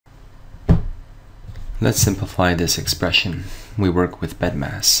Let's simplify this expression. We work with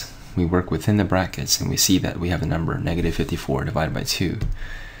bedmass. We work within the brackets and we see that we have a number negative 54 divided by 2.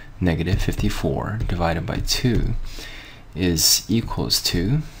 Negative 54 divided by 2 is equals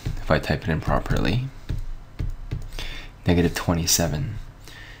to, if I type it in properly, negative 27.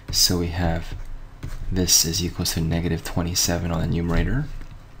 So we have this is equals to negative 27 on the numerator,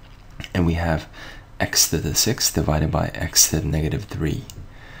 and we have x to the 6 divided by x to the negative 3.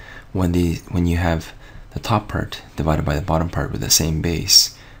 When you have the top part divided by the bottom part with the same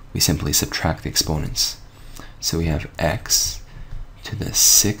base, we simply subtract the exponents. So we have x to the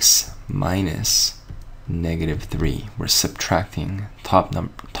 6 minus negative 3. We're subtracting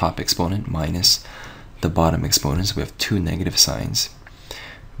top exponent minus the bottom exponent. So we have two negative signs,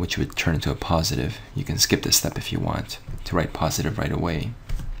 which would turn into a positive. You can skip this step if you want to write positive right away.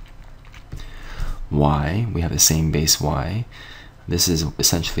 Y, we have the same base y. This is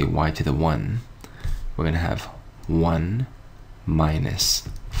essentially y to the 1. We're going to have 1 minus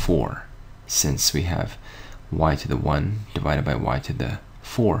 4. Since we have y to the 1 divided by y to the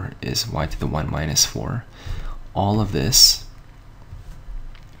 4 is y to the 1 minus 4. All of this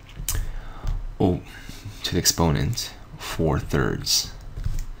to the exponent 4/3.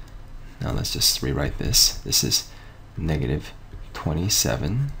 Now let's just rewrite this. This is negative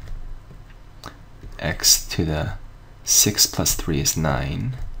 27. X to the 6 plus 3 is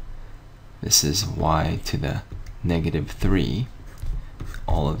 9. This is y to the negative 3.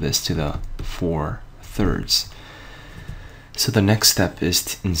 All of this to the 4/3. So the next step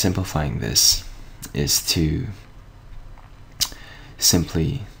is in simplifying this is to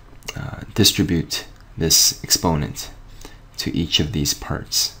simply distribute this exponent to each of these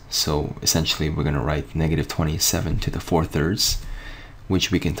parts. So essentially we're going to write negative 27 to the 4/3,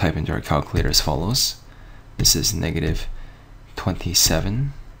 which we can type into our calculator as follows. This is negative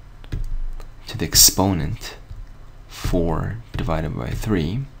 27 to the exponent 4 divided by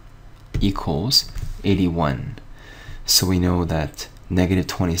 3 equals 81. So we know that negative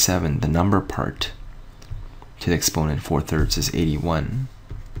 27, the number part, to the exponent 4/3 is 81.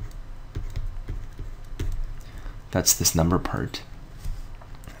 That's this number part.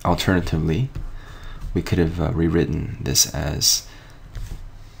 Alternatively, we could have rewritten this as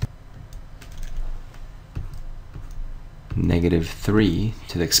negative 3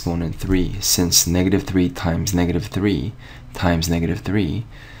 to the exponent 3. Since negative 3 times negative 3 times negative 3,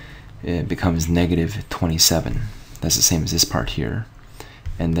 it becomes negative 27. That's the same as this part here.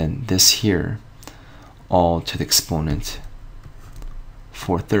 And then this here, all to the exponent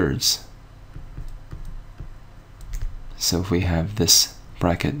 4/3. So if we have this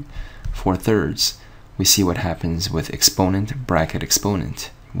bracket 4/3, we see what happens with exponent, bracket, exponent.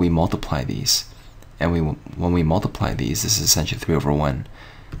 We multiply these. And when we multiply these, this is essentially 3 over 1.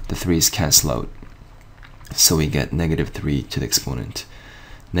 The 3's cancel out. So we get negative 3 to the exponent.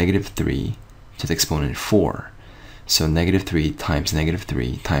 Negative 3 to the exponent 4. So negative 3 times negative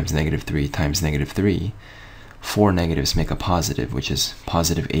 3 times negative 3 times negative 3. 4 negatives make a positive, which is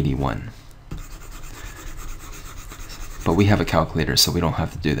positive 81. But we have a calculator, so we don't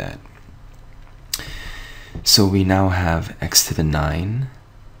have to do that. So we now have x to the 9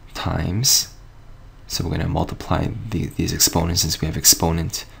 times, so we're going to multiply these exponents since we have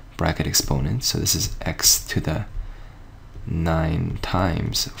exponent, bracket, exponent. So this is x to the 9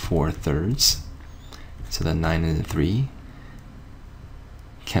 times 4/3. So the 9 and the 3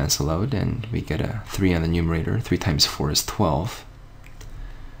 cancel out, and we get a 3 on the numerator. 3 times 4 is 12.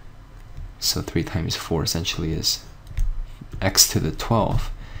 So 3 times 4 essentially is x to the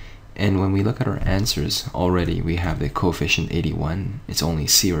 12. And when we look at our answers, already we have the coefficient 81. It's only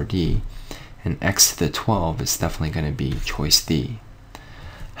C or D. And x to the 12 is definitely going to be choice D.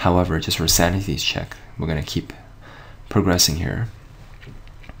 However, just for sanity's check, we're going to keep progressing here.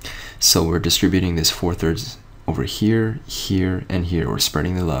 So we're distributing this 4/3 over here, here, and here. We're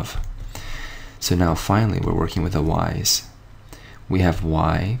spreading the love. So now finally we're working with the y's. We have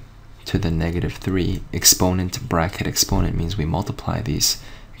y to the negative 3. Exponent, bracket, exponent means we multiply these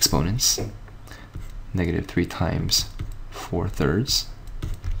exponents. Negative 3 times 4/3.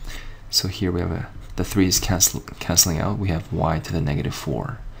 So here we have the 3 is canceling out. We have y to the negative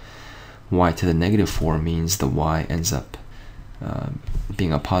 4. Y to the negative 4 means the y ends up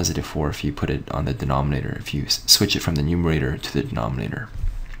being a positive 4 if you put it on the denominator, if you switch it from the numerator to the denominator.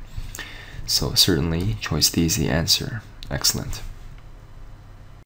 So certainly choice D is the answer. Excellent.